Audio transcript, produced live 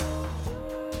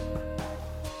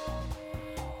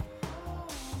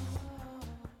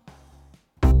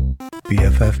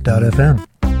BFF.fm.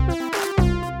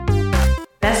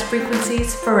 Best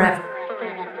frequencies forever.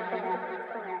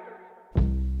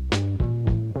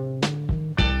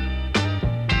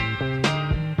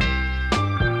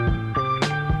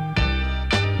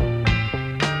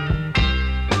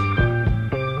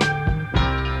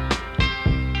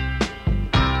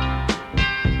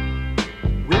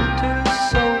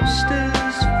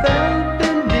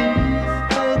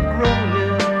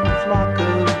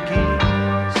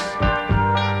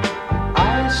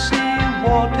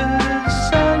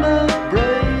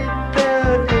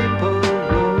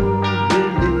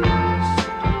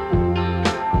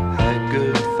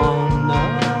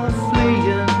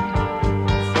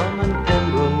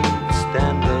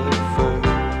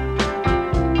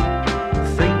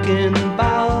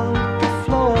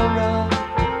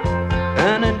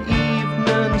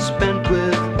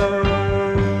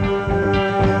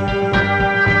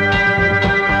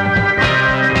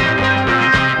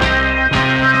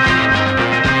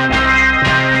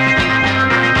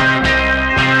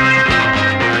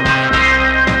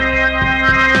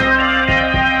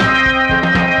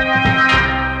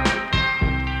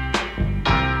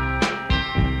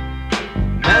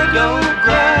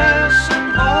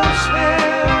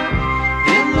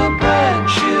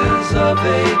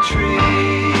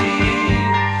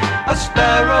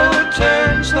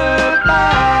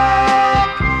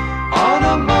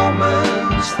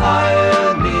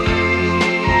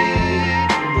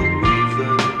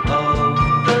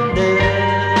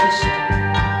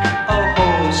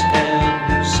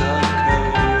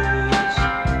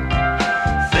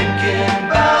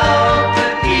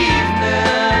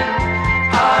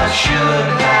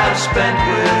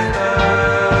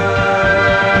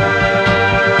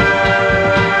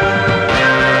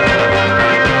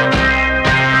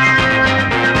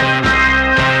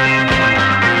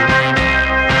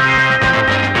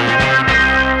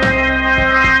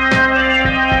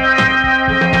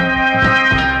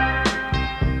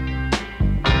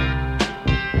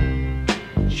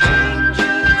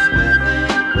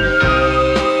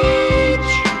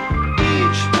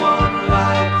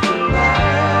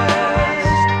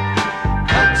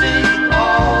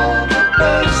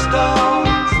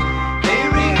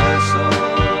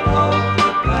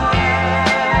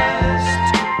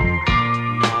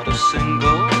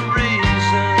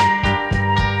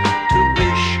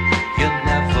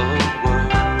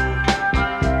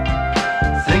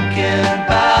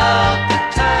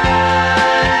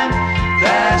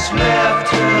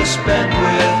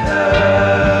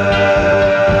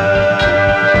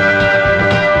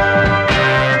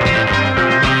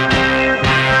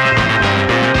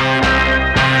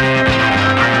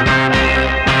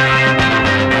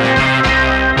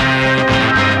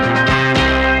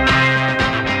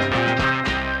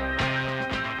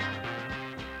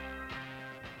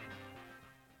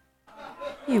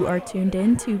 Tuned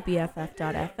in to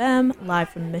BFF.fm, live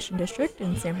from the Mission District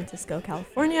in San Francisco,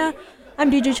 California. I'm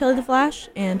DJ Chili the Flash,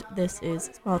 and this is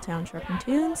Small Town Trucking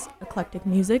Tunes, eclectic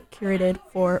music curated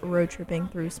for road tripping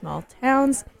through small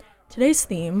towns. Today's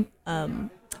theme,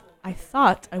 I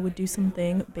thought I would do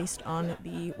something based on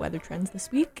the weather trends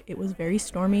this week. It was very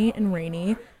stormy and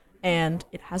rainy, and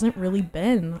it hasn't really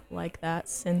been like that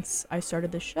since I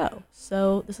started this show.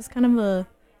 So this is kind of a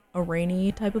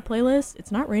rainy type of playlist.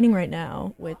 It's not raining right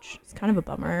now, which is kind of a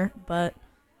bummer, but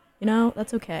you know,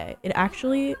 that's okay. It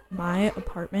actually, my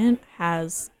apartment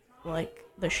has like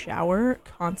the shower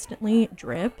constantly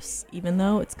drips, even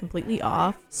though it's completely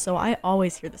off. So I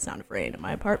always hear the sound of rain in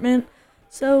my apartment.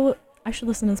 So I should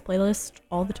listen to this playlist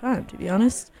all the time, to be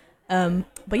honest.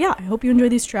 But yeah, I hope you enjoy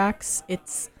these tracks.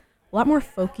 It's a lot more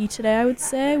folky today, I would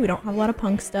say. We don't have a lot of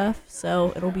punk stuff,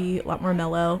 so it'll be a lot more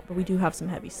mellow, but we do have some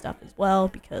heavy stuff as well,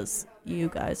 because you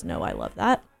guys know I love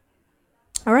that.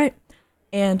 All right,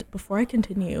 and before I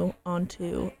continue on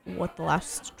to what the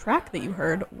last track that you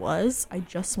heard was, I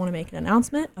just want to make an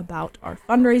announcement about our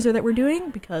fundraiser that we're doing,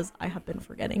 because I have been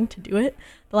forgetting to do it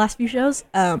the last few shows.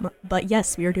 But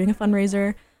yes, we are doing a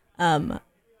fundraiser,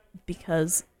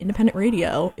 because independent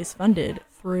radio is funded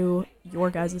through your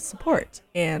guys' support,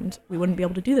 and we wouldn't be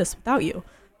able to do this without you.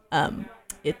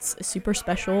 It's a super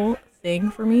special thing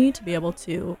for me to be able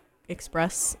to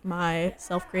express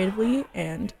myself creatively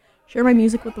and share my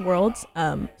music with the world.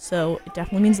 So it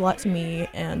definitely means a lot to me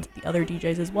and the other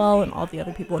DJs as well, and all the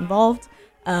other people involved.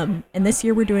 And this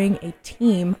year we're doing a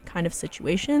team kind of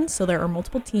situation. So there are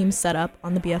multiple teams set up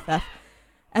on the BFF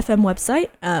FM website.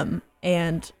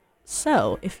 And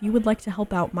so if you would like to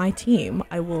help out my team,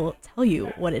 I will tell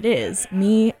you what it is.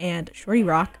 Me and Shorty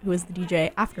Rock, who is the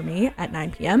DJ after me at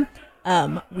 9 p.m.,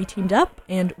 we teamed up,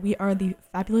 and we are the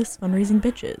Fabulous Fundraising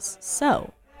Bitches.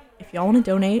 So if y'all want to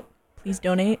donate, please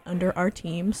donate under our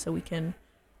team so we can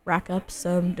rack up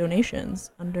some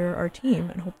donations under our team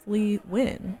and hopefully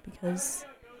win, because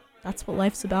that's what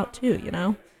life's about too, you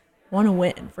know? Want to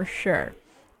win for sure.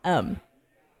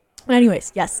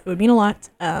 Anyways, yes, it would mean a lot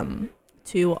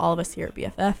to all of us here at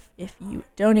BFF if you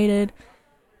donated.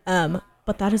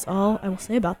 But that is all I will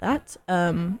say about that.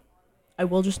 I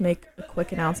will just make a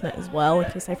quick announcement as well in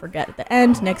case I forget at the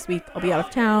end. Next week I'll be out of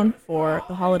town for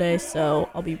the holidays, so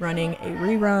I'll be running a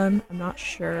rerun. I'm not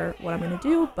sure what I'm going to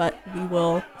do, but we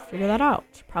will figure that out.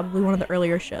 Probably one of the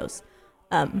earlier shows.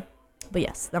 But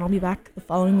yes, then I'll be back the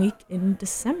following week in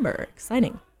December.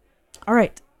 Exciting. All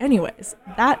right. Anyways,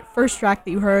 that first track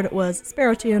that you heard was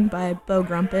Sparrow Tune by Bo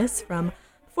Grumpus from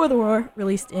Before the War,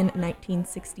 released in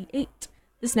 1968.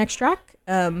 This next track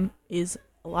is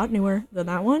a lot newer than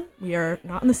that one. We are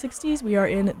not in the 60s, we are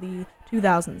in the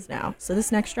 2000s now. So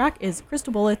this next track is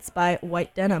Crystal Bullets by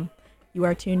White Denim. You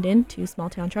are tuned in to Small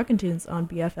Town Truckin' Tunes on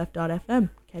BFF.fm.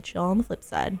 Catch y'all on the flip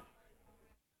side.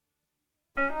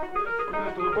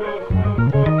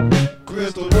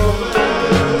 Crystal Bullets.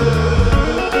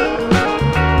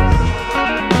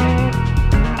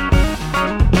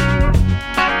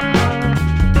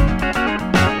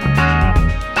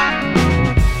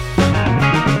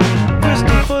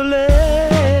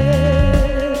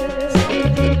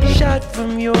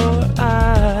 From your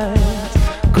eyes,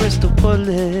 crystal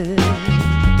bullets,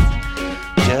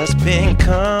 just been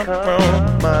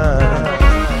compromised,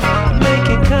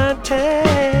 making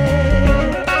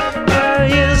contact while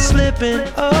you're slipping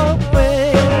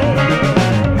away,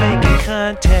 making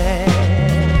contact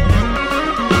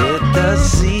with the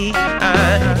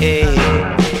CIA.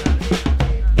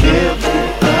 Guilty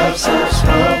of some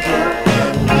smoking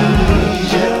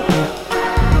amnesia.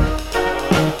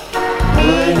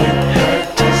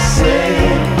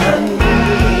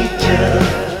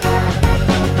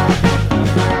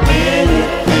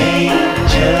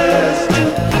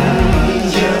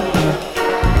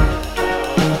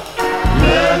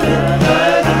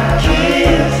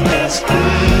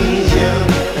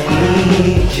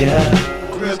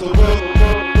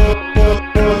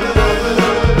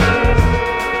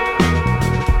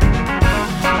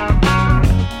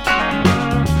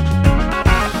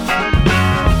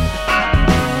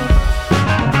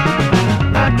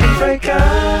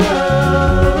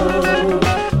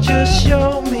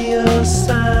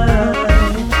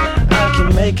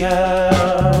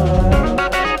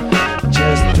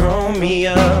 Just throw me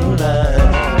a line.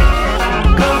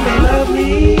 Come and love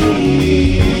me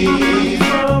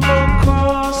from across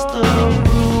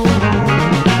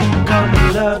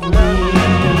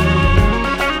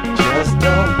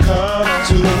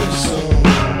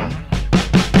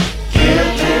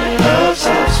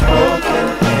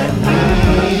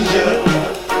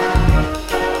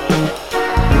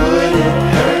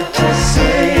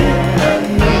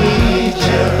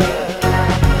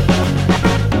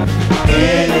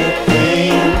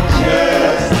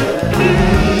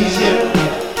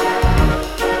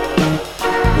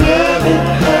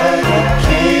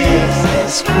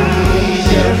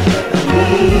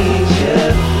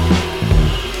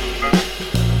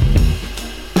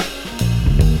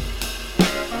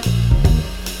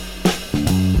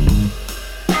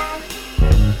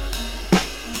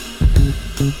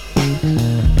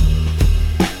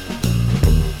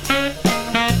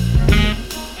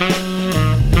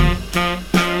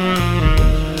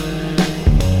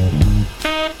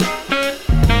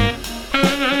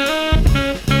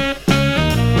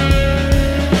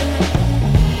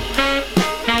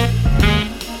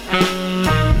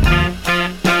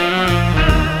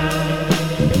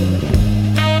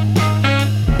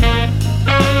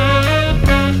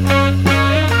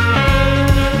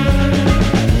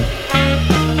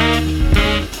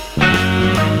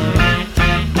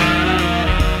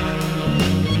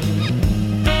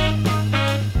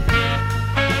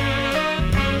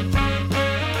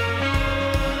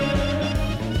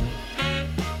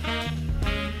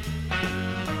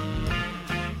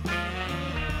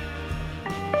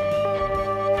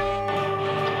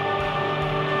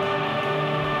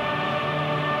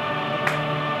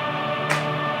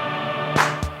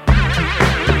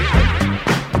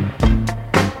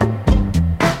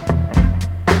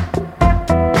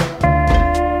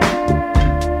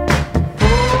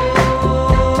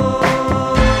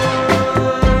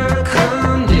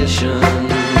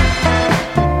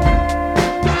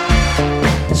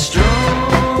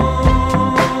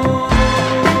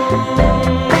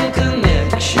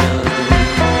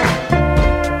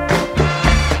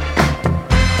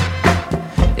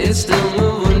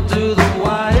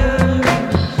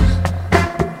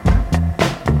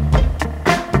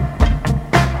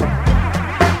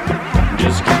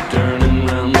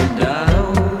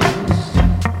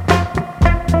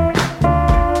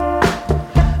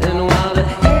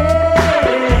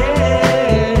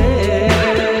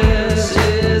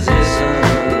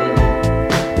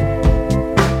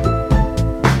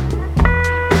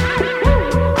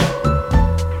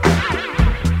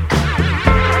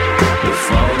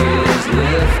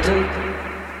distant.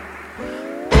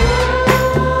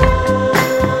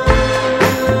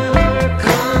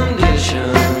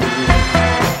 Condition.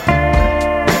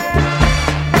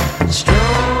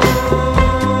 Strong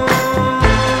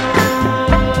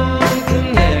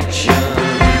connection.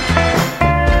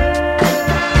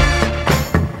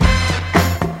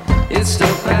 It's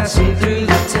still passing through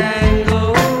the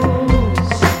tangles.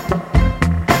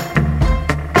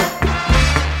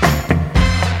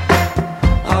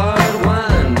 Hard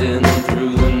winding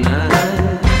through the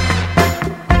night.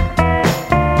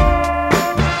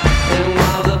 And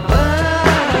while the buzz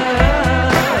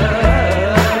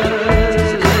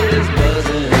is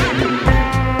buzzing,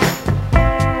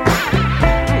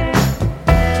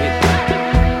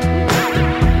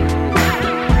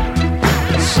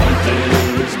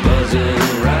 something's buzzing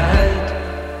right.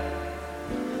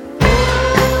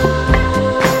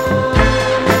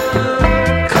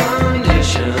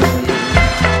 Condition.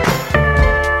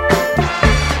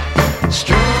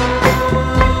 Strong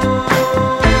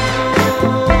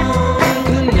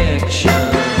connection.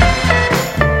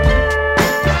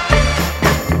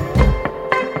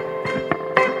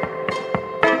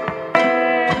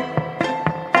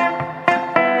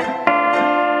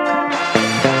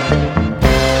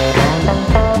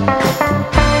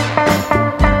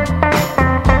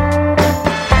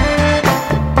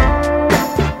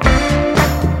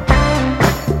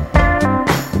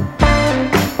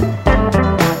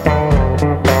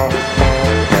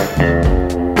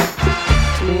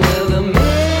 Well, the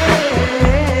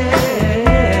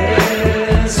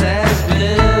mess has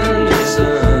been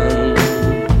done.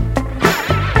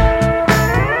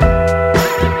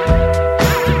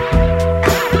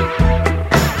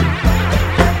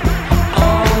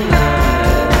 All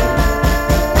night.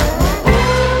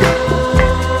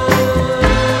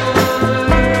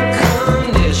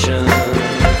 Condition.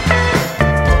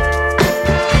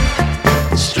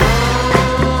 Strong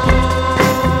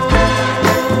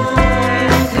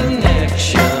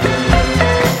connection.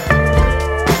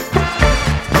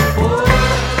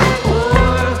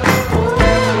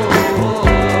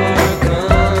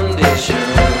 Condition.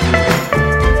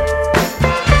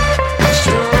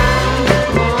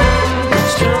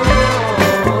 Strong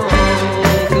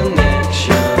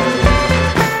connection.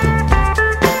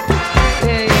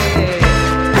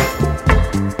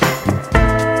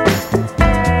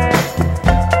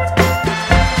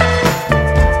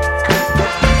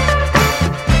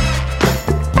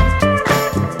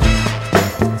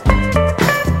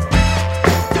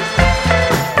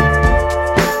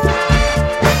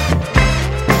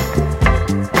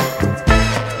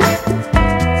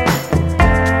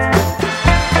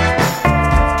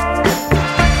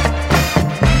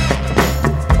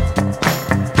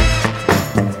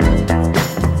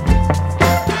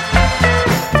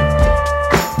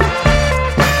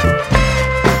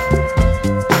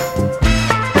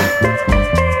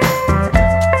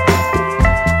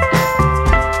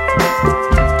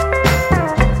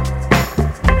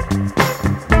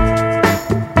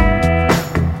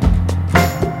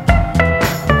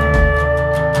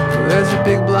 There's a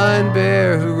big blind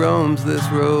bear who roams this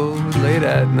road late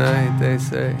at night, they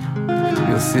say.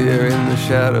 You'll see her in the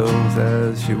shadows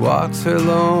as she walks her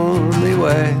lonely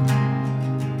way.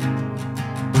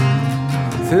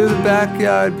 Through the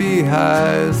backyard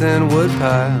beehives and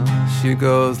woodpiles, she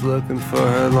goes looking for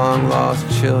her long-lost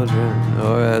children,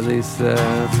 or at least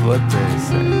that's what they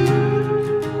say.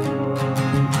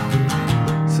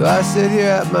 So I sit here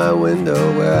at my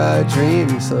window where I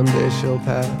dream someday she'll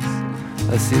pass.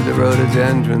 I see the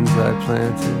rhododendrons I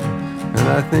planted, and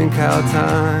I think how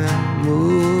time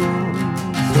moves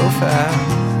so fast.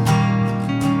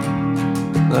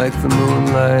 Like the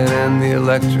moonlight and the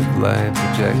electric light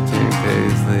projecting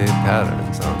paisley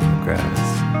patterns on the grass.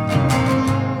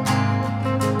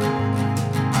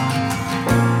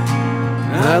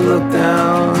 And I look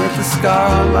down at the scar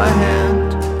on my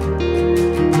hand,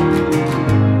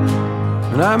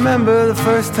 and I remember the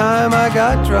first time I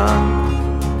got drunk.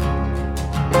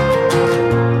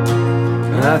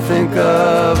 And I think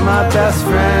of my best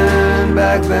friend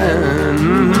back then.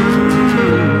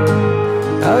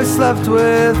 How he slept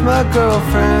with my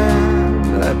girlfriend,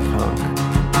 that punk.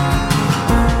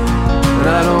 And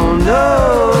I don't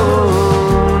know,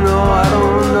 no, I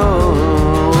don't know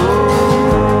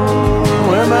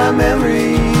where my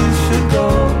memories should go.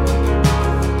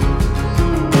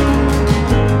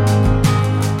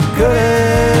 Good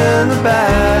and the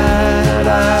bad, I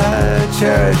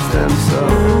cherish them so.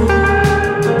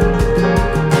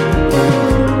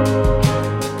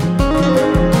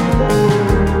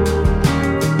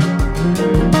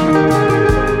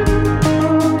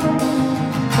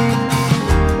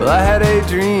 I had a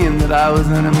dream that I was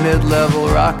in a mid-level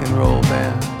rock and roll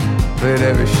band. Played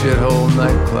every shithole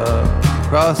nightclub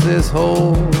across this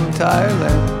whole entire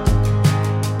land.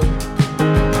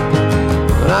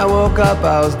 When I woke up,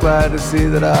 I was glad to see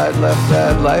that I'd left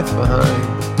that life behind.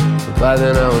 But by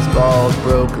then I was bald,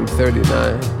 broke, and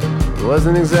 39. It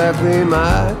wasn't exactly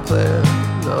my plan,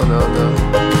 no, no, no.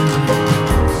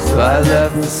 So I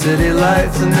left the city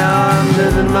lights and now I'm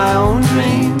living my own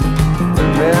dream. I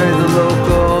married the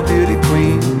local beauty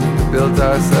queen. We built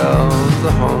ourselves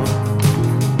a home.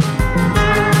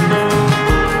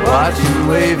 Watching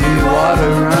wavy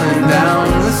water running down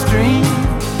the stream.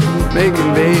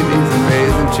 Making babies and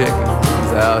raising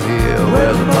chickens out here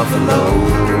where the buffalo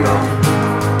roam.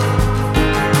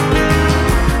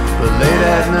 But late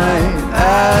at night,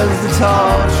 as the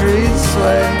tall trees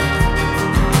sway,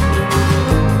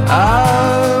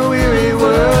 our weary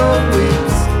world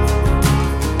weeps.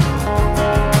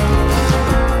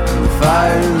 And the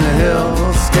fire in the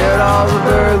hills scared all the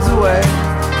birds away.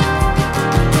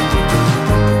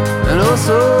 And oh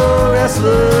so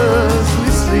restless we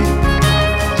sleep.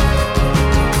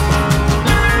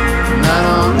 And I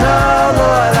don't know,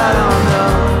 Lord, I don't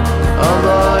know. Oh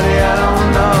Lordy, I don't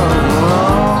know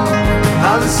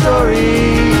how the story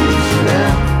should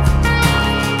end.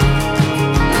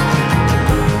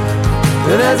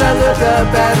 And as I look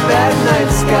up at that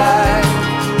night sky,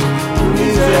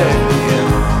 he's there again.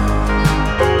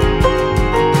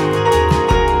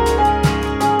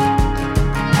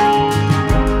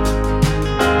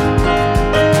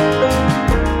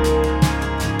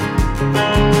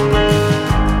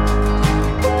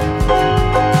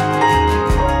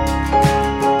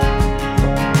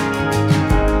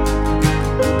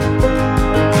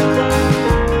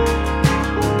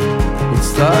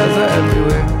 Stars are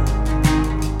everywhere.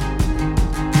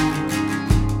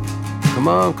 Come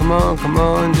on, come on, come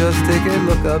on, just take a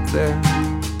look up there.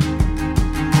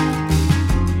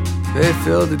 They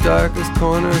fill the darkest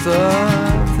corners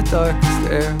of the darkest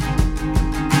air.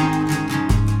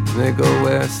 And they go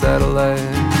where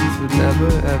satellites would never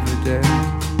ever dare.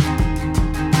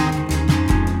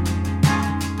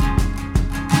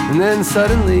 And then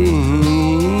suddenly,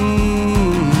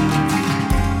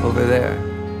 over there,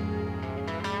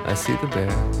 I see the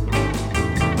bear.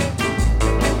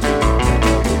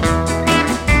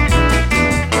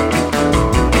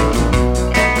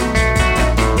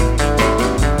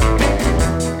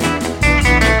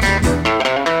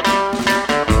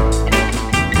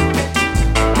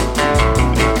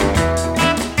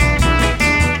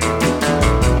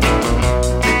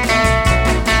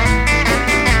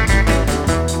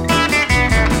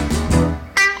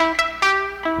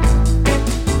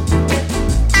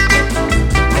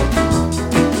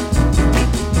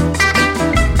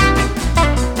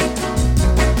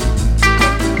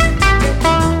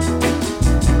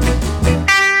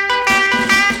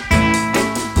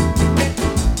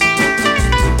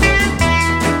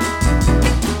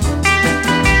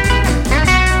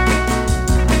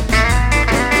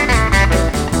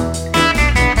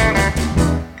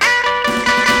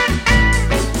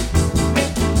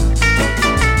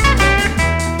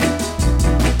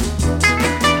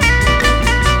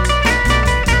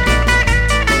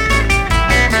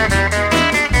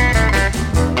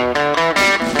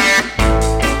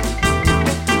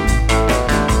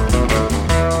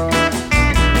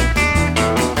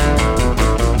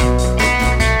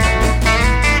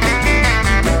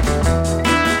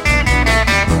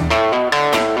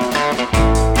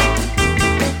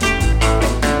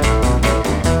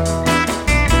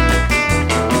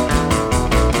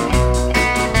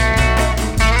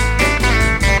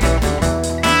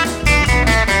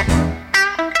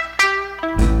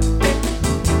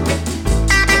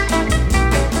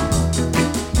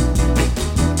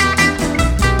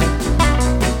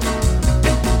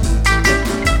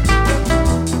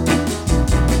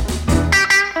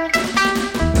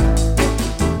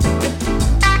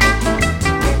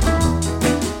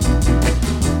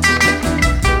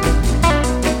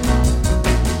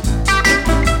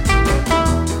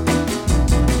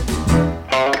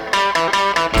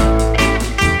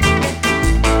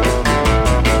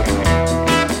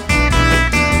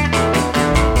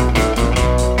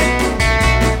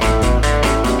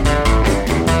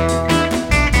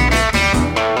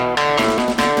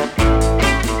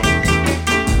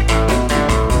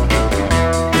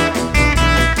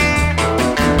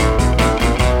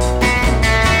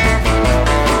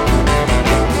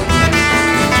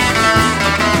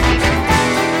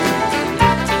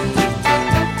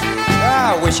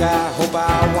 I hope,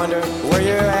 I wonder where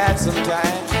you're at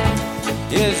sometime.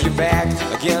 Is your back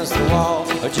against the wall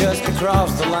or just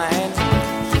across the line?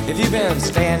 If you've been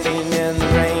standing in the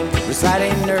rain,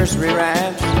 writing nursery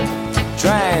rhymes,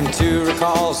 trying to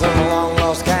recall some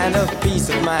long-lost kind of peace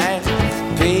of mind.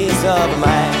 Peace of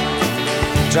mind.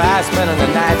 Try spending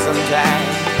the night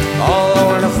sometime all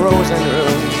over in a frozen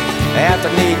room. After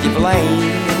need you blame,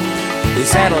 you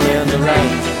settle in the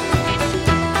rain.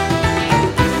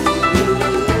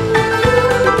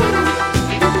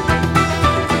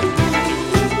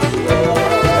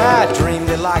 I dreamed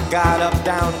that I got up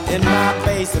down in my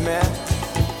basement,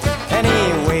 and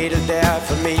he waited there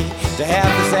for me to have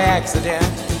this accident,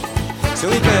 so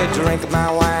he could drink my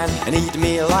wine and eat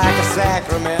me like a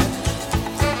sacrament.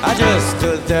 I just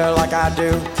stood there like I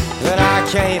do, then I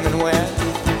came and went.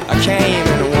 I came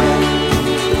and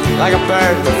went like a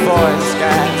bird before in the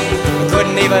sky. I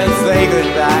couldn't even say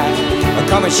goodbye or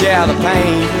come and share the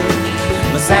pain.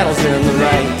 My saddle's in the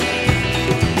rain.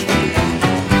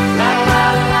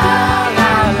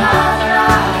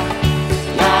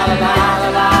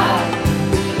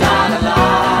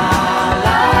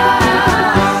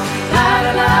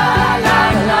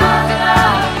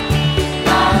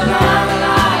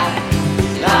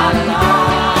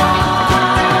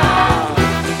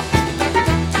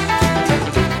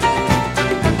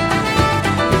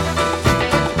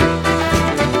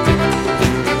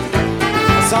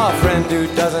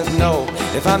 Doesn't know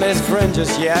if I'm his friend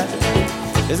just yet.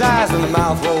 His eyes and the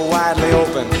mouth were widely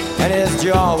open and his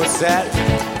jaw was set,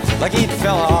 like he'd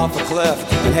fell off a cliff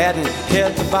and hadn't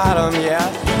hit the bottom yet.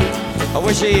 I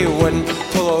wish he wouldn't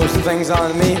pull those things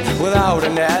on me without a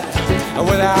net,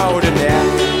 without a net.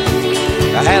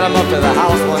 I had him up to the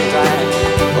house one time,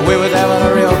 but we was having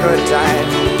a real good time.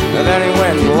 And then he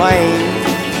went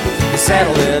lame, he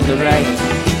settled in the rain.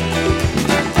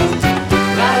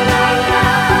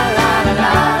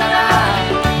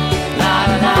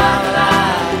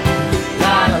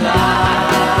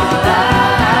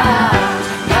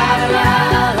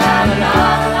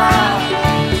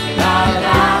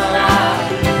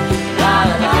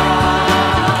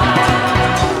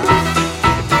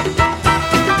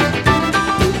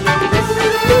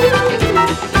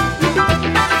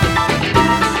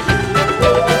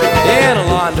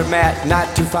 Mat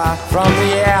not too far from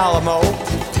the Alamo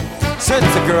sits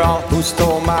a girl who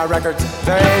stole my records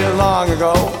very long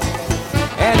ago,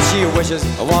 and she wishes,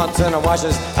 wants and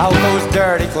washes out those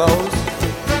dirty clothes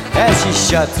as she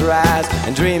shuts her eyes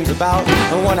and dreams about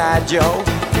One-Eyed Joe.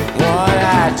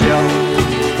 One-Eyed Joe.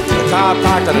 The car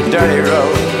parked on a dirty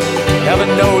road, heaven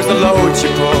knows the load she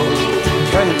pulled,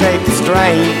 couldn't take the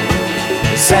strain,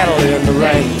 settled in the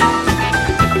rain.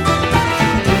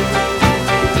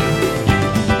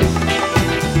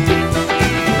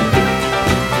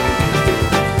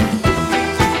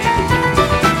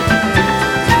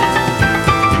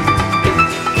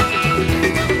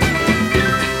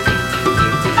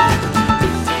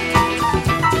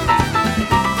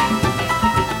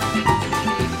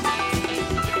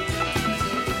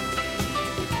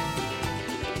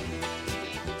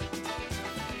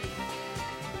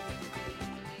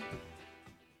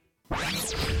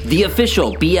 The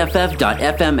official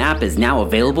BFF.FM app is now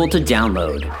available to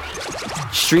download.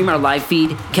 Stream our live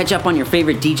feed, catch up on your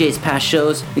favorite DJ's past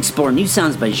shows, explore new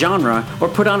sounds by genre, or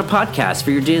put on a podcast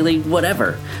for your daily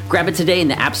whatever. Grab it today in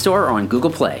the App Store or on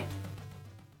Google Play.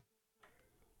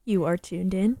 You are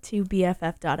tuned in to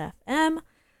BFF.FM.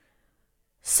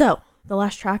 So, the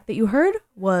last track that you heard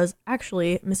was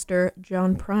actually Mr.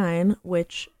 John Prine,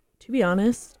 which, to be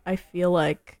honest, I feel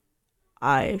like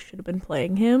I should have been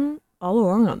playing him all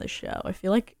along on this show. I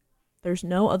feel like there's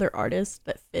no other artist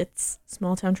that fits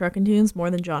Small Town Truckin' Tunes more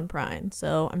than John Prine,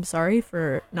 so I'm sorry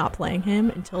for not playing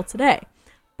him until today.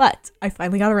 But I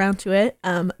finally got around to it.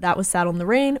 That was Saddle in the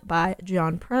Rain by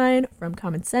John Prine from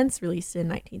Common Sense, released in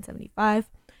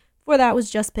 1975. Before that was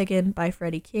Just Pickin' by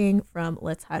Freddie King from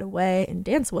Let's Hide Away and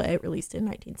Dance Away, released in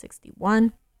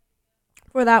 1961.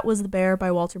 Before that was The Bear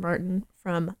by Walter Martin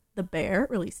from The Bear,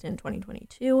 released in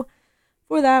 2022.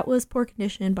 Before that was Poor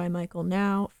Condition by Michael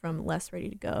Now from Less Ready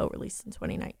to Go, released in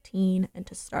 2019. And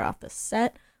to start off the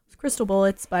set was Crystal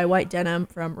Bullets by White Denim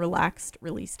from Relaxed,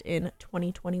 released in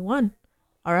 2021.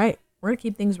 All right, we're going to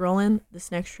keep things rolling. This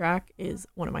next track is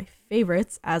one of my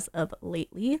favorites as of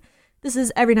lately. This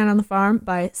is Every Night on the Farm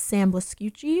by Sam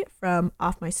Blascucci from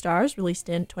Off My Stars, released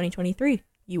in 2023.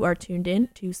 You are tuned in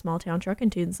to Small Town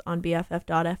Truckin' Tunes on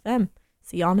BFF.FM.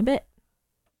 See y'all in a bit.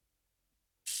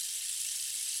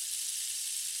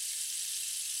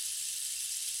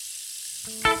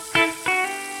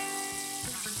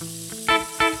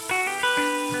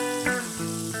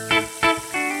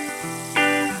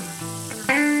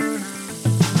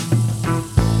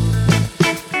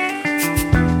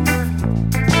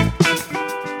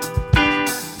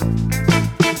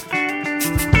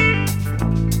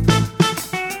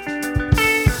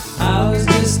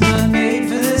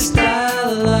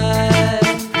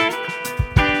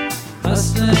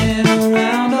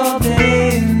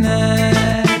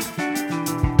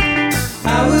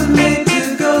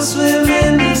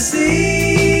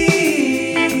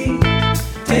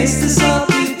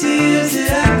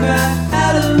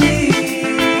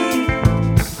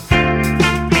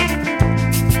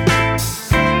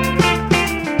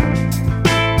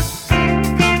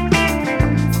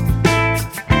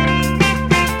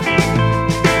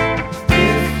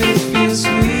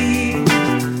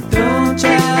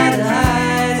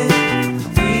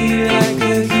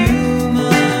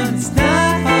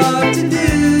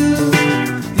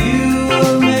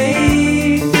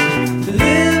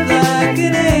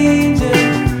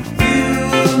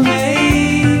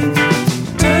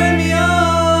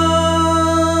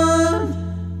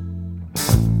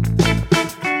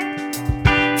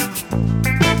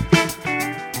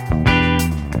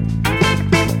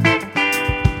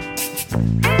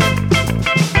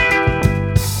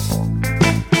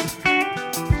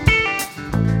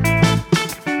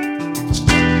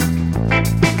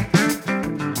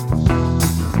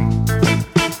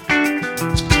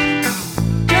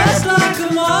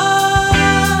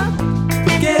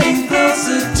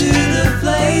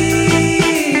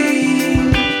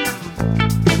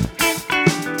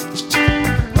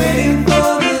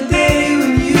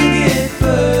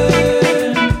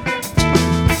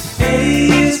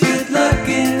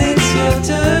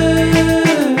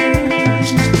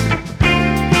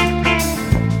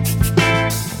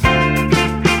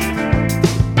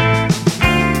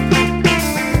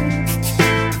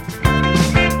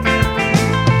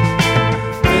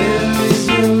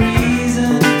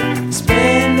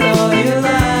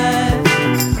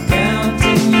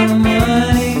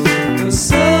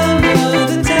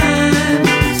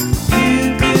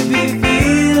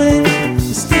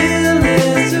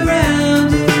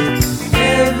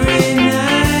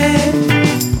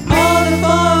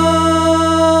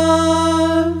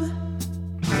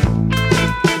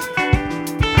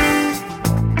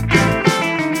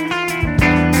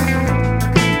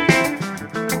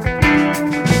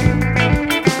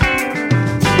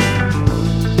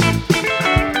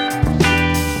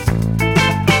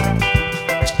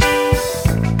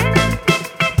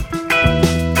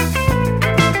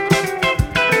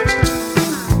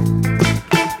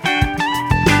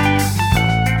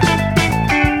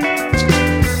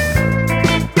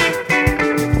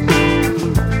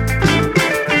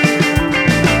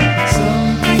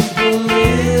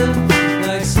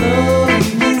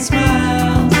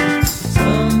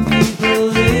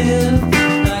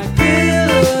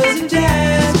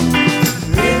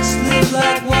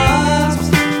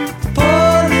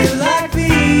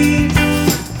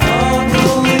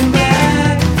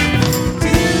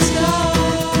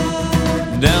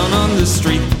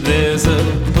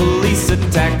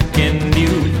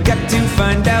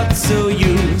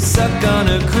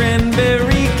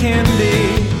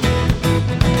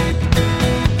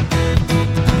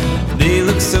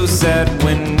 look so sad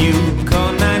when you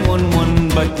call 911,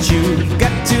 but you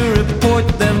got to report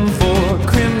them for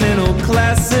criminal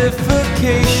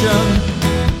classification.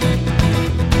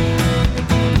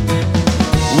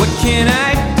 What can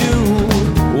I do?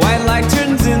 White light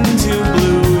turns into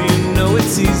blue. You know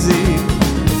it's easy,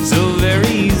 so very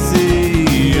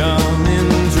easy. I'm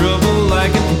in trouble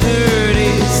like a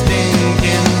dirty,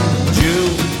 stinking Jew.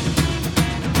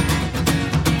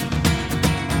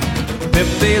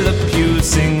 Pepe Le Pew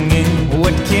singing,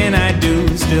 what can I do?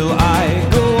 Still I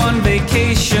go on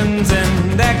vacations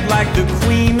and act like the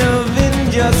queen of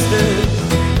injustice.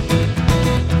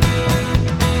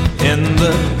 And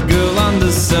the girl on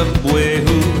the subway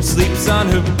who sleeps on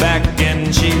her back,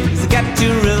 and she's got to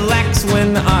relax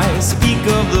when I speak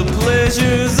of the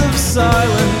pleasures of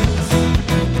silence.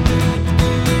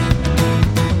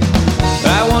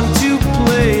 I want to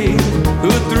play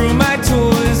who threw my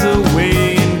toys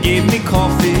away and gave me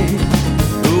coffee.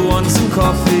 Who wants some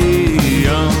coffee?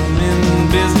 I'm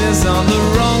in business on the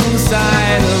wrong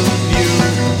side of you,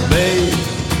 babe.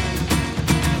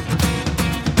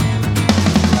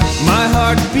 My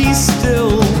heart be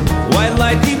still, white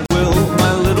light be will,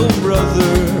 my little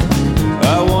brother.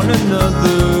 I want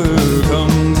another.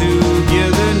 Come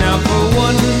together now for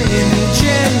one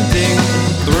enchanting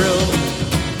thrill.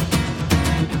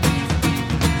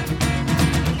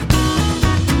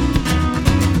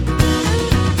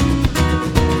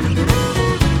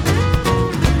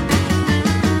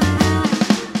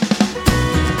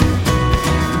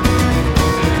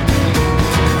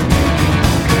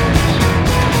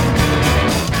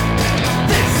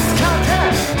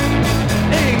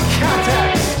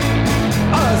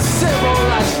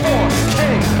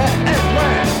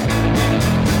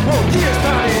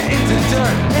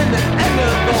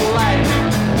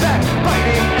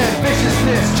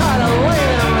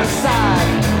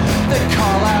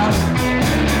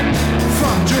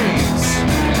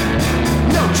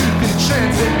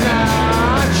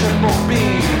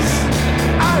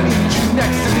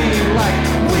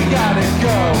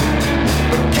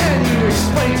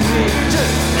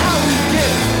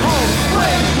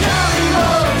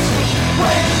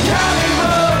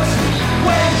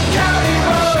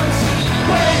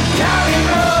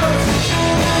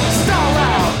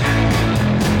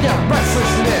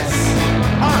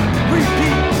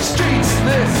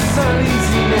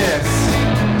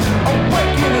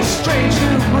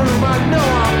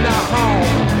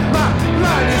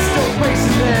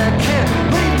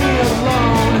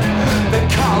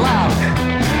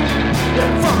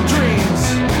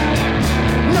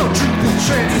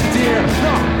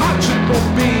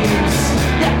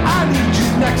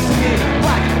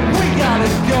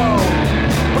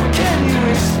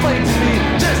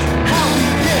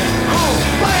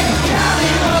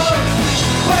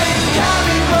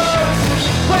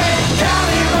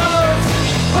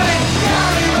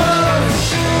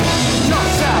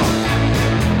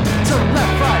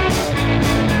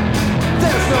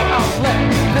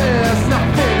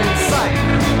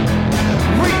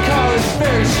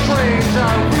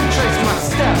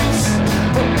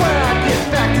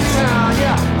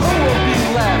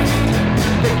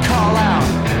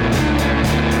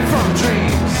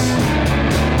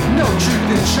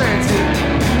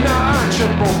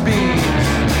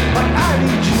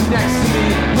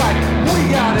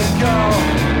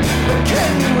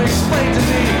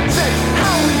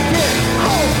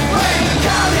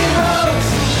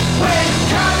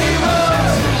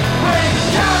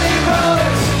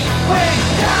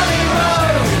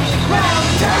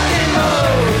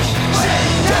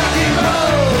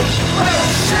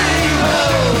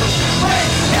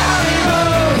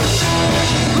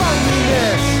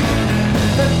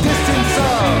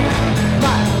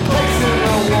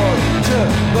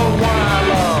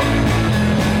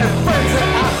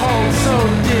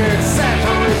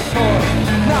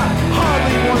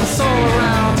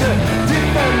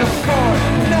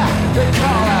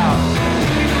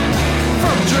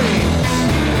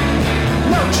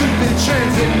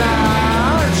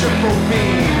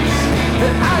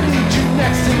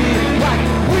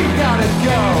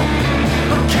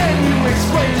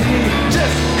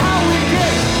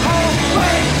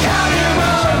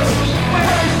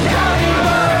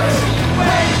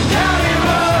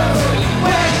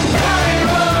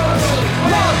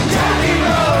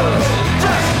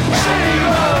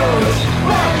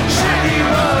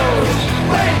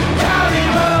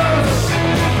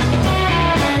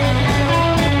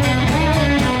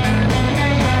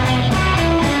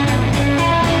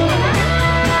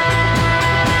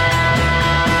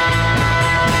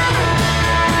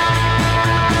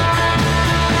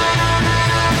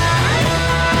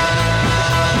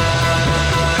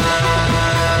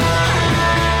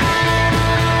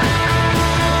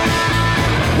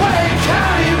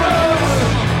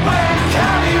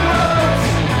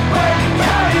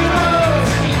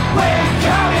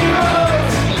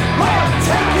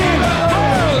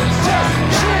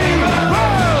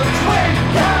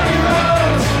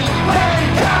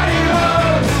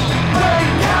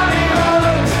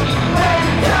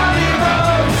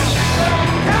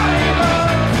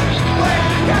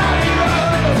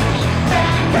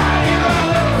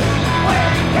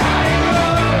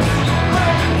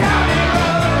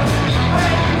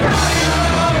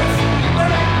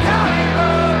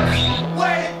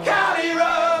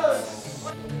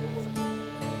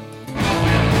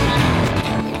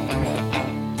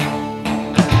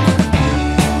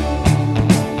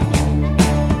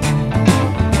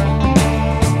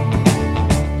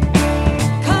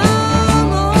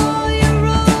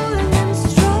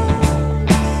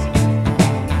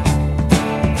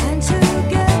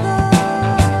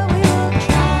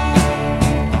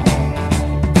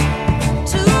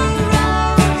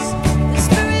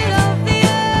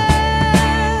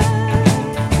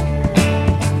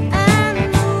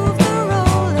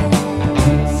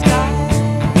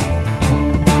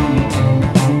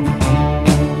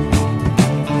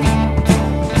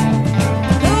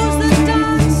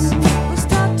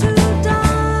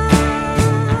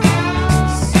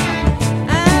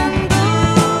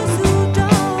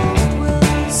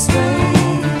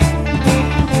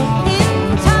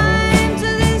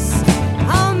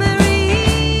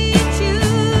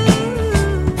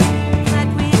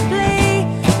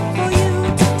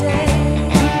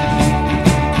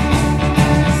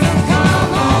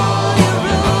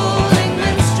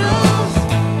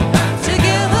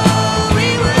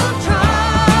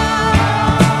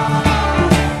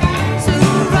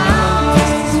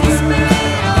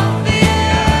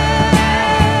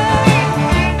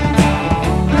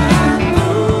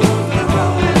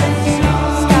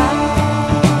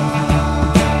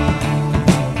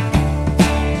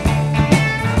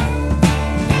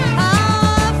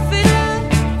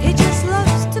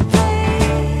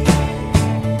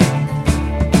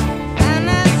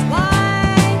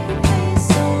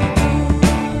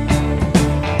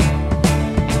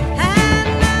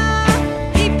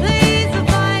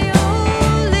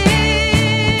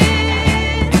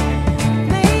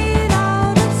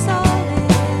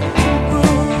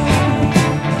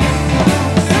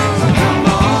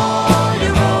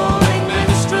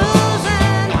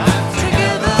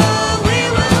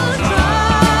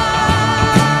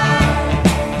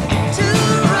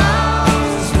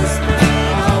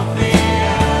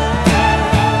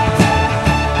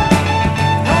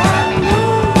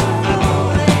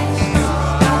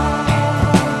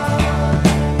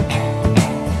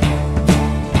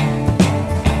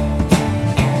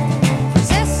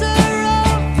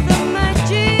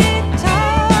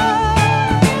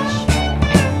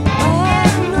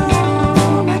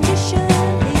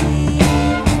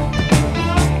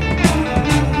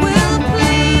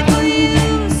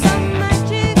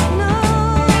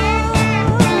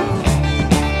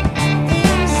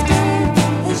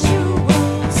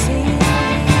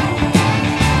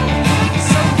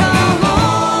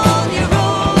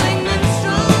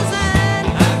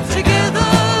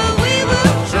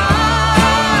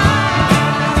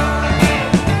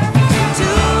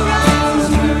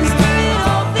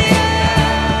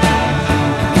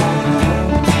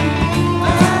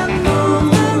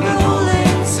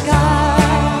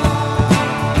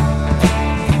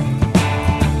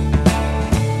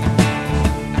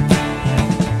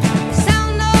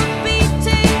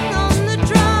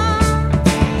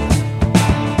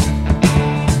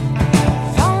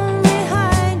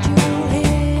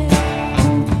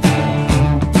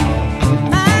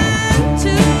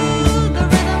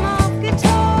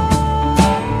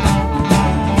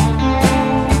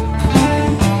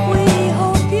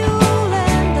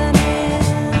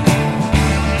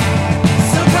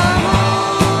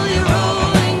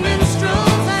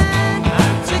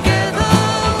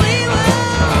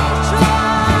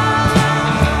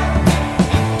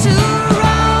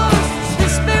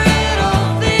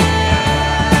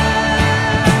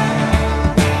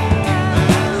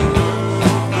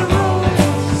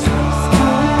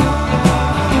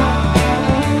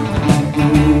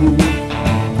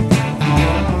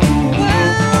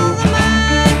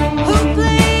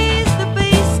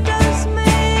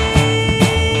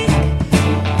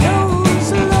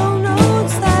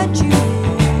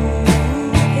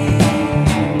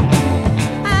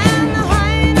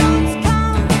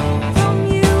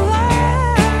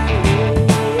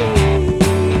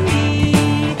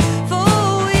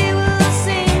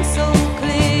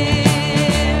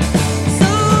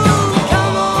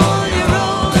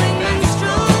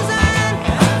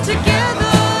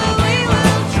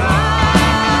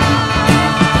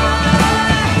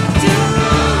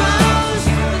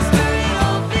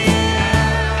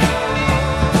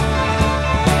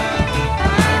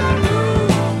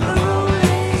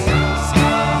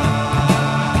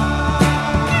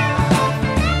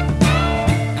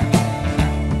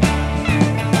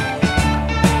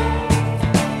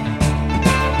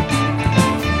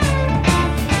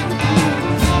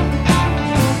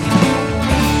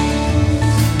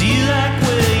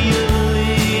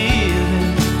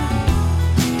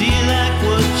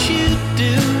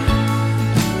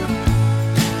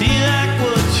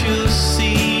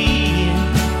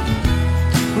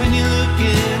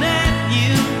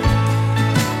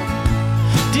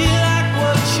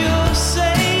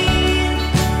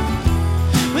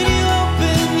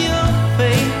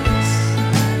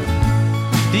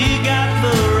 Do you got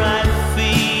the right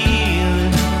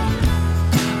feeling?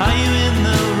 Are you in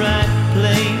the right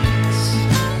place?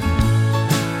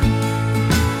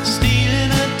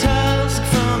 Stealing a tusk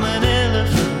from an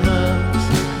elephant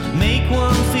must make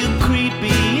one feel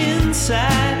creepy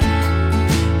inside.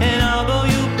 And although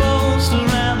you boast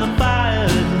around the fire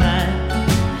at night,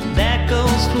 that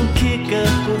ghost will kick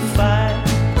up a fight.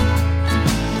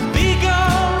 Be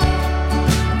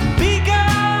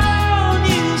gone,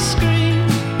 you scream.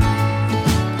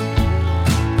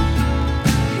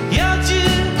 You're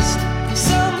just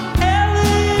some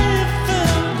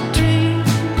elephant dream.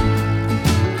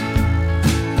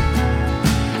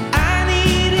 I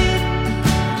needed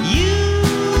you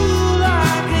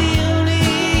like you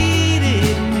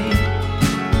needed me.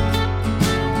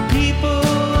 People,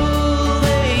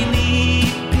 they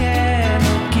need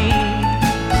piano keys.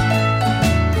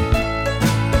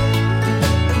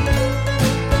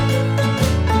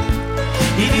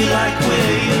 If you like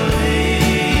where you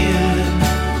live,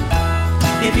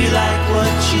 if you like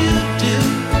what you do,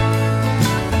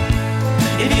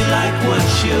 if you like what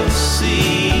you're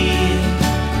seeing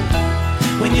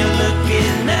when you're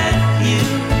looking at you,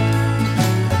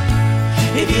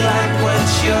 if you like what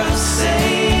you're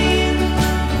saying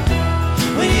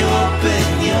when you open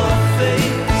your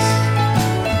face,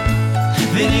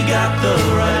 then you got the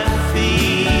right feeling.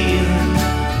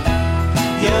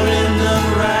 You're in the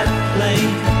right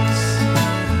place.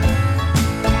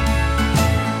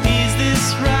 Is this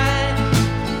right?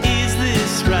 Is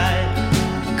this right?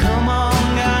 Come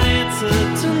on, got answer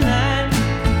tonight.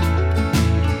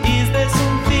 Is there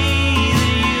some fee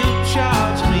that you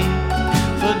charge me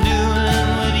for doing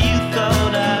what you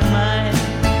thought I might?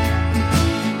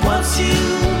 Once you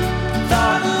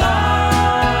thought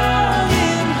long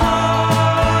and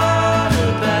hard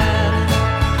about it,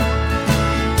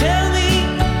 tell me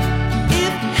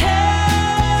if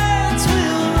heads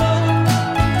will roll.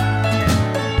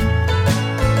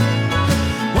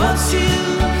 Once you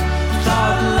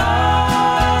thought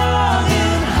long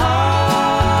and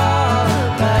hard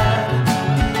about it,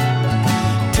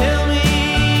 tell me,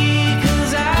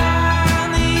 'cause I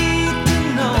need to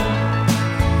know.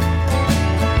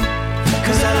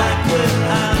 'Cause I like where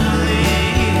I'm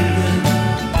living,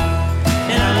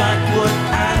 and I like what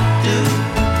I do,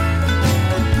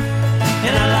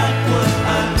 and I like what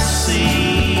I'm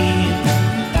seeing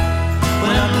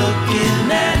when I'm looking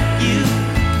at you.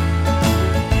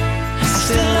 I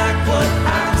still like what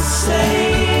I'm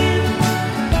saying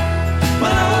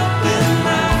when I open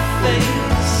my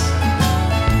face.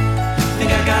 Think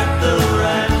I got the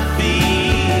right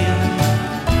feel.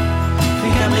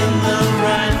 Think I'm in the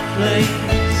right place.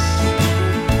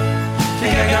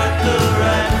 Think I got the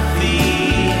right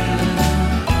feeling.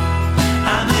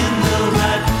 I'm in the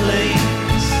right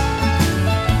place.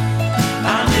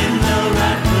 I'm in the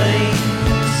right place.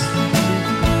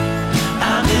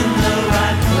 I'm in the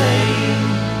right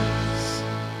place.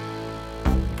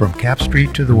 From Cap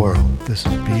Street to the world, this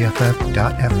is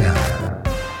BFF.FM.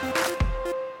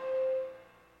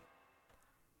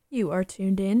 You are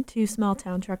tuned in to Small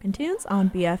Town Truckin' Tunes on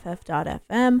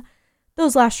BFF.FM.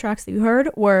 Those last tracks that you heard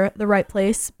were The Right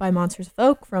Place by Monsters of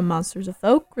Folk from Monsters of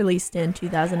Folk, released in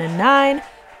 2009.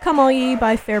 Come All Ye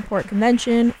by Fairport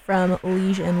Convention from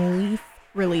Liege and Leaf,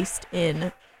 released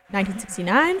in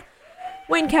 1969.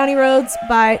 Wayne County Roads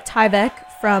by Tyvek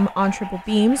from On Triple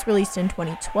Beams, released in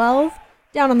 2012.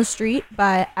 Down on the Street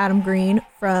by Adam Green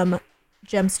from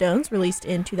Gemstones, released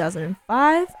in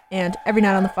 2005. And Every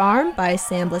Night on the Farm by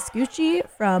Sam Blescucci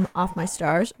from Off My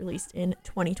Stars, released in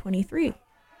 2023.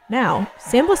 Now,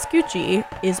 Sam Blescucci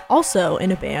is also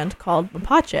in a band called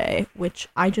Mapache, which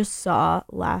I just saw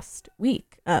last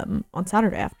week, on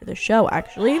Saturday after the show,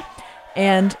 actually.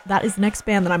 And that is the next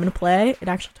band that I'm going to play. It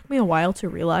actually took me a while to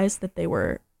realize that they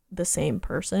were the same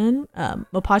person.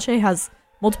 Mapache has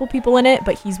multiple people in it,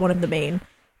 but he's one of the main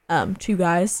two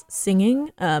guys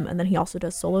singing, and then he also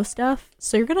does solo stuff.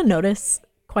 So you're going to notice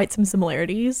quite some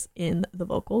similarities in the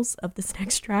vocals of this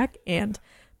next track and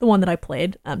the one that I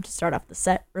played to start off the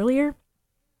set earlier.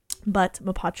 But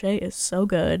Mapache is so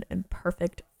good and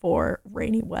perfect for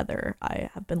rainy weather. I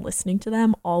have been listening to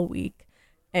them all week,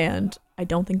 and I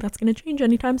don't think that's going to change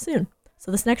anytime soon.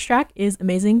 So this next track is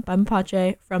Amazing by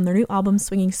Mapache from their new album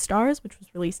Swinging Stars, which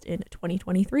was released in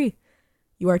 2023.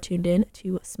 You are tuned in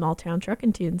to Small Town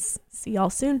Truckin' Tunes. See y'all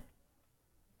soon.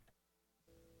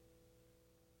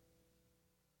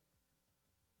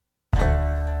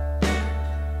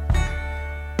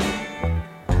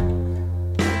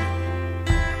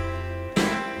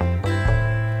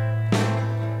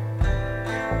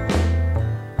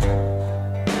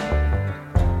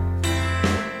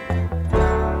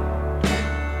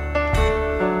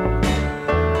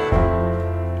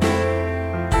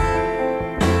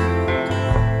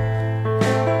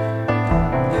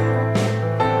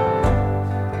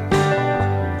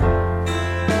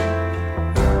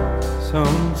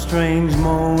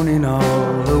 moaning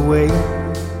all awake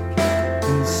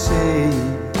and say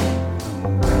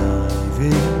I'm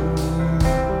leaving.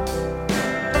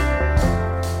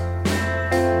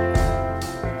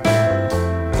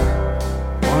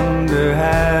 Wonder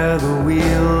how the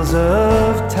wheels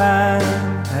of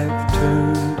time have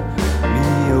turned me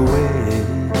away.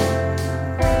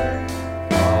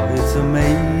 Oh, it's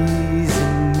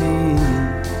amazing me.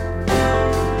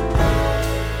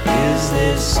 Is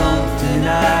there something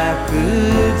I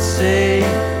could say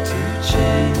to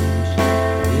change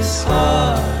this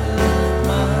heart of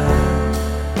mine?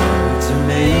 It's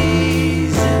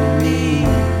amazing me.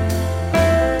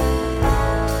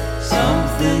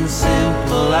 Something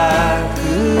simple I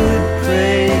could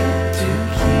pray to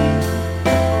keep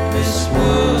this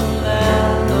world I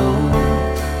know.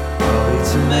 Oh,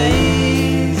 it's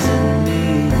amazing me.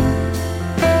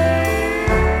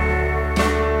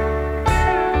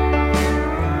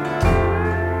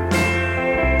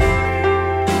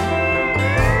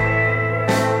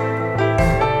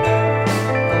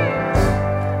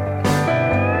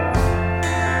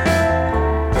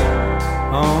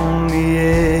 On the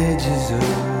edges of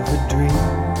a dream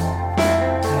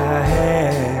I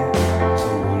had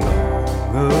so long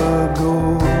ago.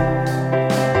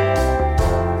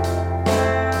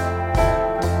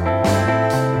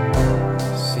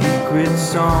 Secret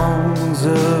songs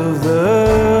of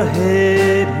the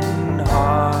head and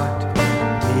heart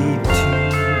made to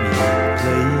be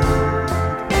played.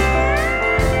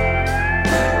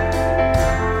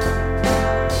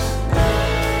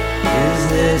 Is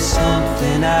there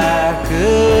something I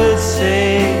could say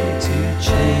to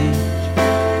change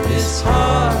this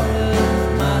heart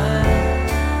of mine?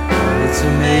 Oh, it's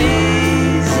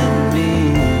amazing me.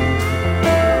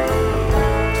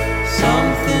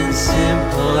 Something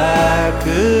simple I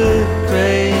could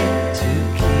pray to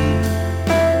keep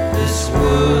this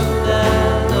world I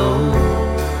know.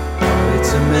 Oh,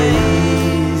 it's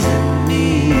amazing me.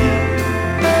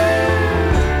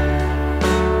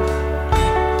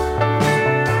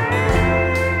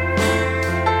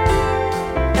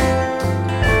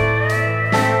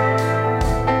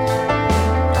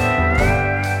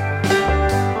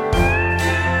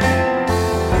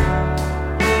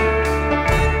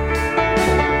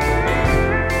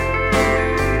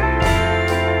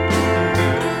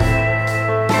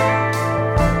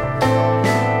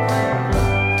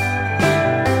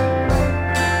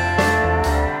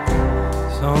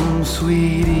 Some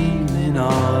sweet evening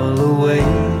all awake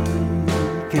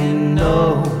and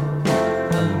know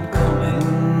I'm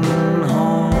coming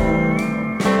home.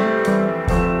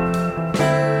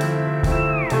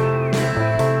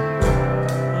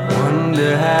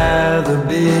 Wonder how the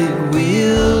big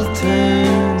wheel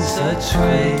turns such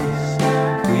race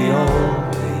we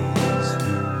always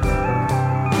do.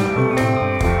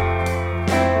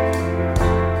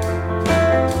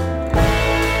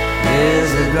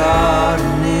 There's a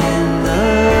garden in the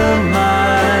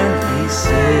mind, he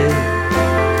said,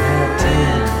 I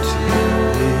tend to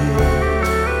live.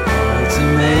 Oh, it's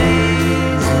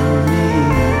amazing me.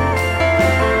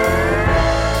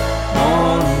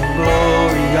 Morning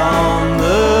glory on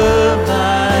the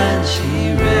vine, she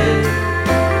read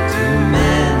to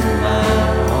mend my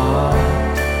heart.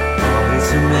 Oh,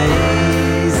 it's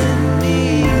amazing me.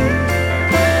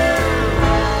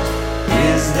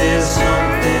 Is there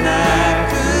something I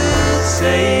could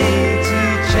say to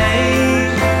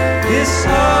change this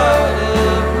heart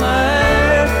of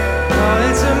mine? Oh,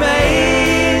 it's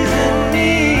amazing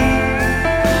me.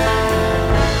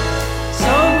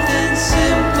 Something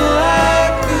simple I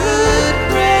could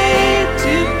pray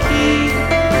to keep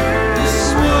this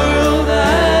world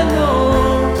I know.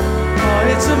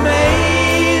 Oh, it's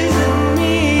amazing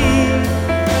me.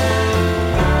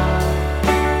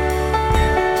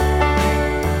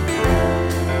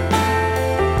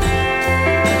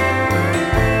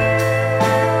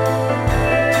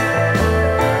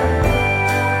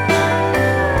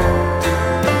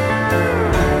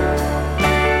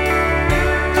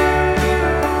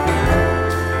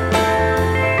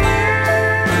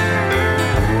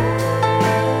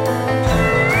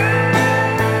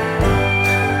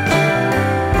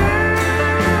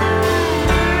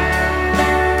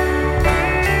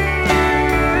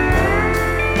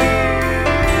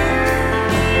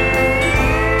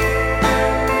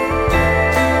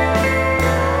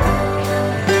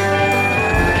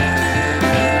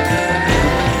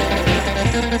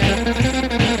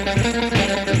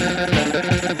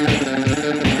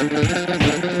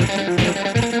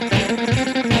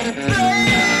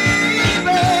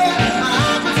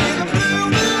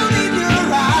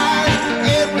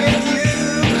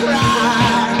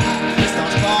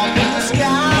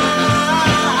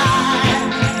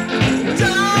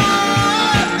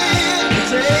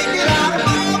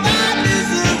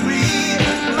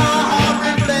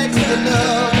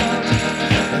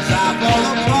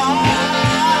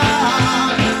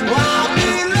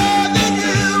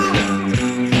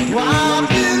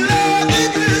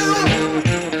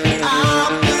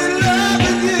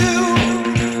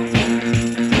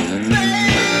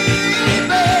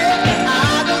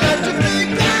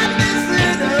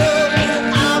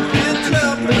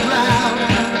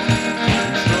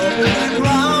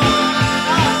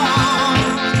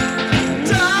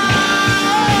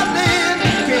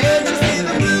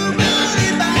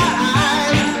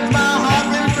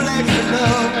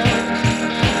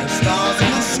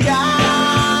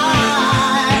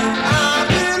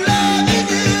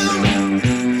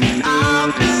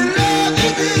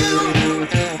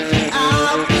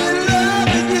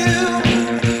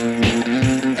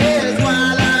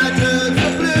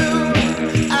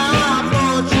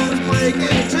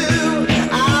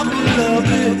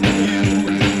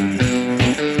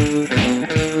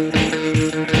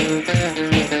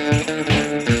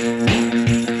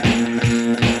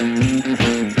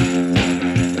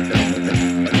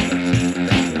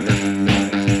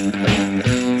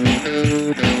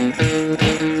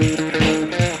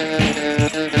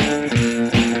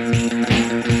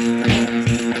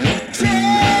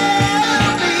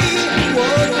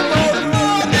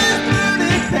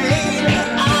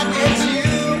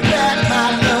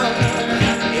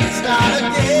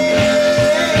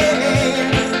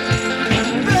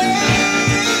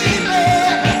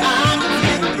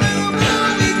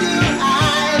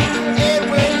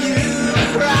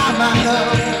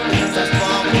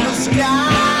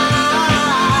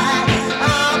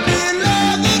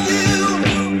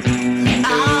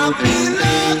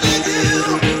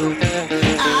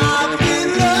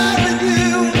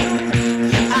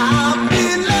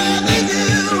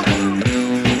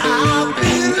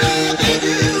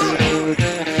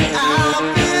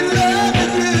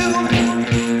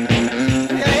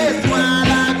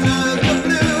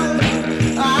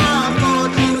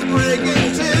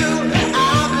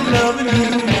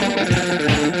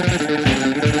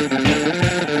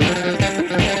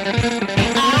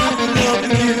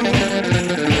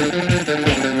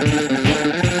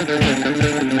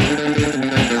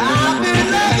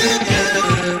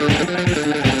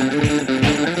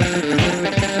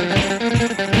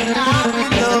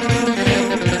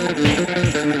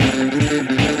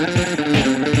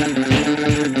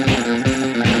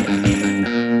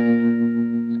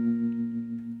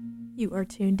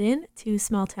 Tuned in to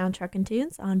Small Town Truckin'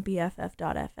 Tunes on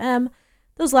BFF.FM.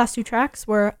 Those last two tracks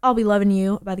were I'll Be Lovin'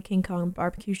 You by the King Kong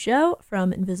Barbecue Show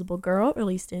from Invisible Girl,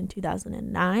 released in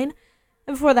 2009. And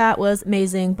before that was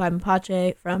Amazing by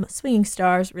Mapache from Swinging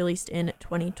Stars, released in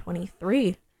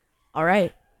 2023. All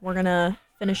right, we're going to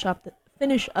finish up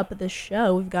this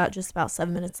show. We've got just about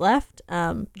 7 minutes left.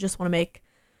 Just want to make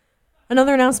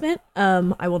another announcement.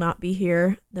 I will not be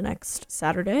here the next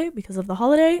Saturday because of the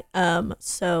holiday.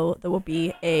 So there will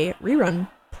be a rerun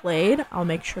played. I'll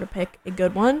make sure to pick a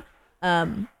good one.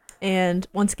 And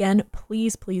once again,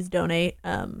 please donate.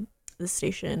 The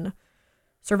station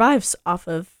survives off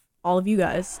of all of you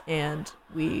guys, and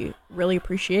we really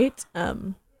appreciate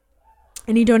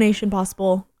any donation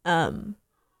possible.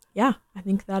 Yeah, I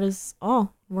think that is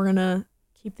all. We're gonna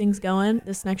keep things going.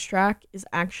 This next track is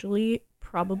actually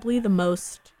probably the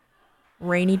most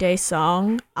rainy day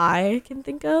song I can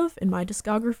think of in my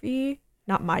discography.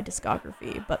 Not my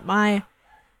discography, but my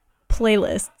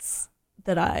playlists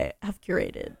that I have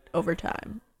curated over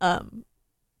time.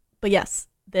 But yes,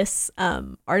 this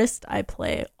artist I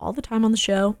play all the time on the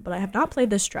show, but I have not played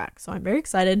this track, so I'm very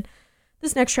excited.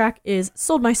 This next track is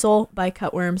Sold My Soul by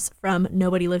Cutworms from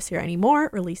Nobody Lives Here Anymore,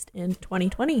 released in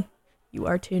 2020. You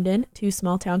are tuned in to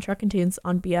Small Town Truckin' Tunes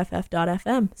on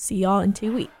BFF.FM. See y'all in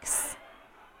 2 weeks.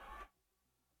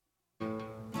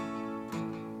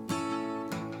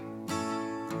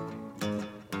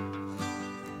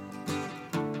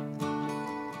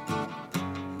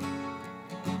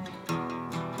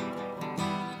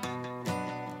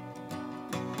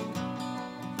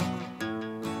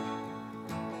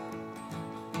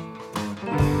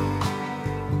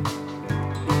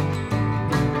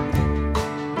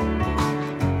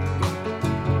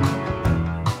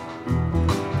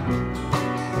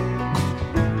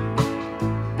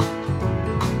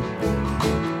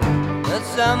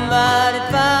 Somebody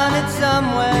found it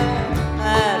somewhere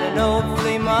at an old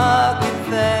flea market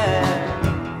fair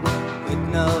with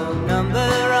no number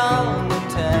on the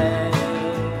tag.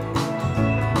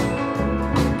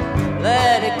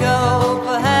 Let it go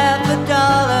for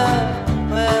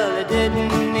 $50. Well, they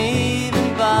didn't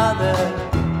even bother.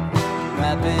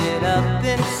 Wrap it up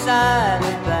inside a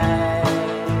bag.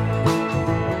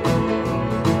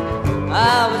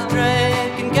 I was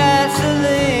drinking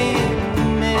gasoline,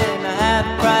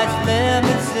 half-price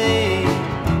limousine,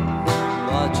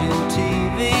 watching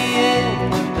TV in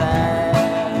the back.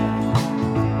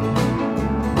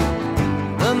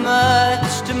 But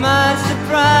much to my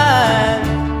surprise,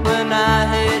 when I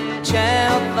hit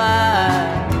Channel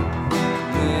 5,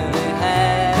 nearly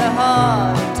had a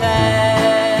heart attack.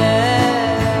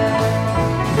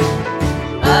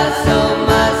 I sold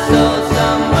my soul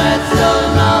somewhere so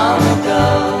long ago.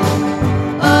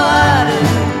 Oh, I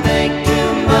didn't think too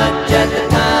much at the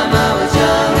time. I was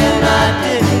young and I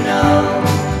didn't know.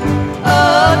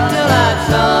 Oh, till I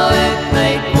saw it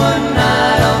late one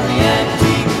night on the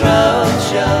Antique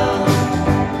Roadshow.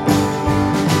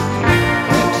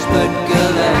 Expert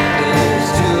collectors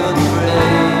to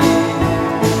afraid.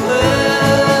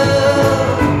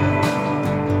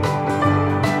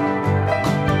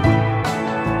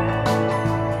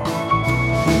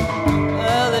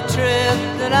 Well, the trip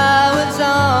that I was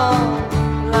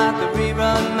on, like a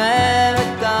rerun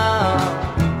marathon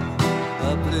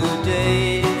of blue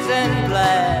days and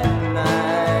black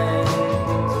nights,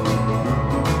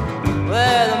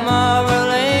 where the moral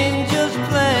angels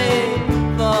play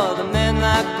for the men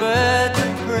like birds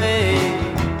of prey,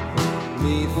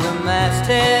 beneath the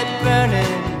masthead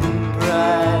burning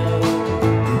bright.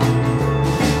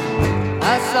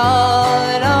 I saw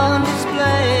it on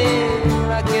display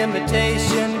like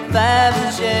imitation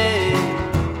Fabergé,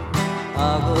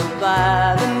 ogled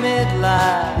by the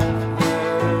midlife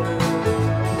herd.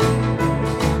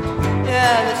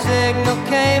 signal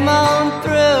came on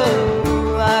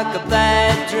through like a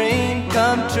bad dream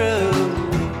come true.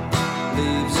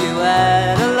 Leaves you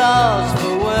at a loss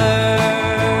for words.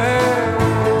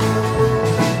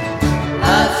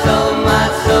 I sold my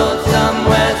soul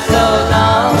somewhere so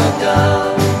long ago.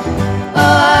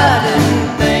 Oh, I didn't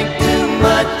think too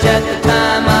much at the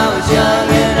time. I was young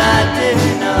and I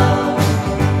didn't know.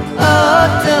 Oh,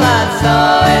 till I saw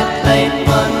it late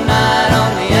one night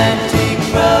on the antique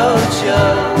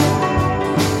roadshow.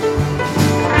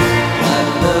 I'm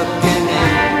looking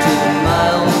into my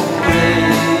own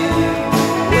grave.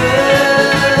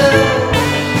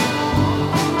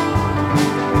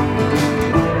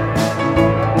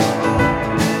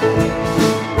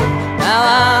 Now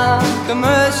I'm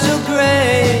commercial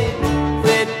grade,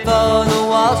 fit for the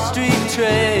Wall Street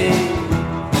trade,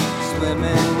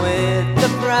 swimming with the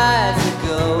prize of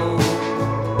gold.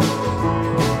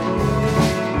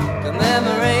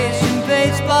 Commemoration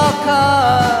baseball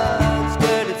cards,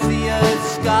 courtesy of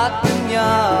Scotland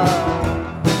Yard,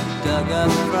 dug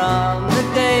up from the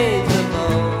days of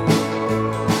old.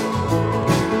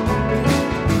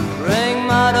 Ring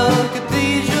motto,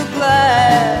 cathedral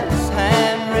glass,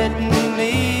 handwritten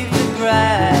leaves of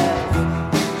grass,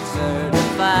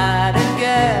 certified and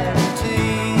guaranteed.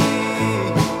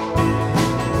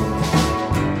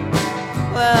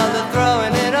 Well, they're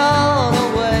throwing it all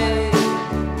away,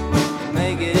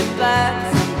 making it back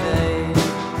someday.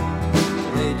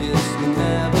 They just can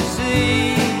never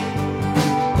see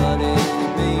what it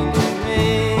could mean to me.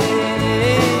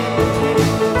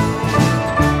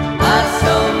 I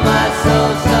sold my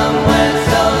soul somewhere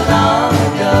so long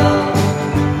ago.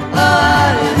 Oh, I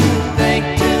didn't think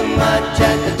too much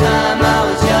at the time. I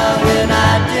was young and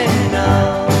I didn't know.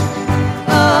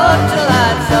 Oh, till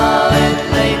I saw it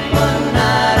late one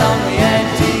night on the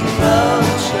antique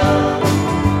roadshow.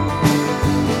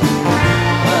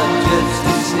 But just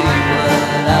to see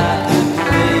what I could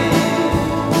feel.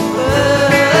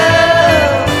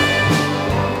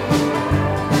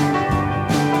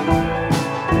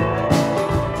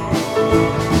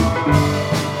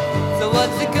 So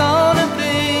what's it gonna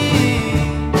be?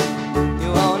 You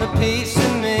want a piece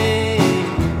of me?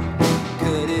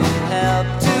 Could it help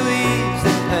to ease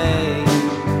the pain?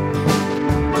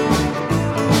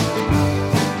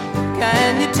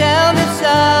 Can you tell me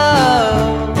so?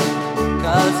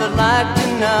 'Cause I'd like to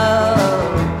know.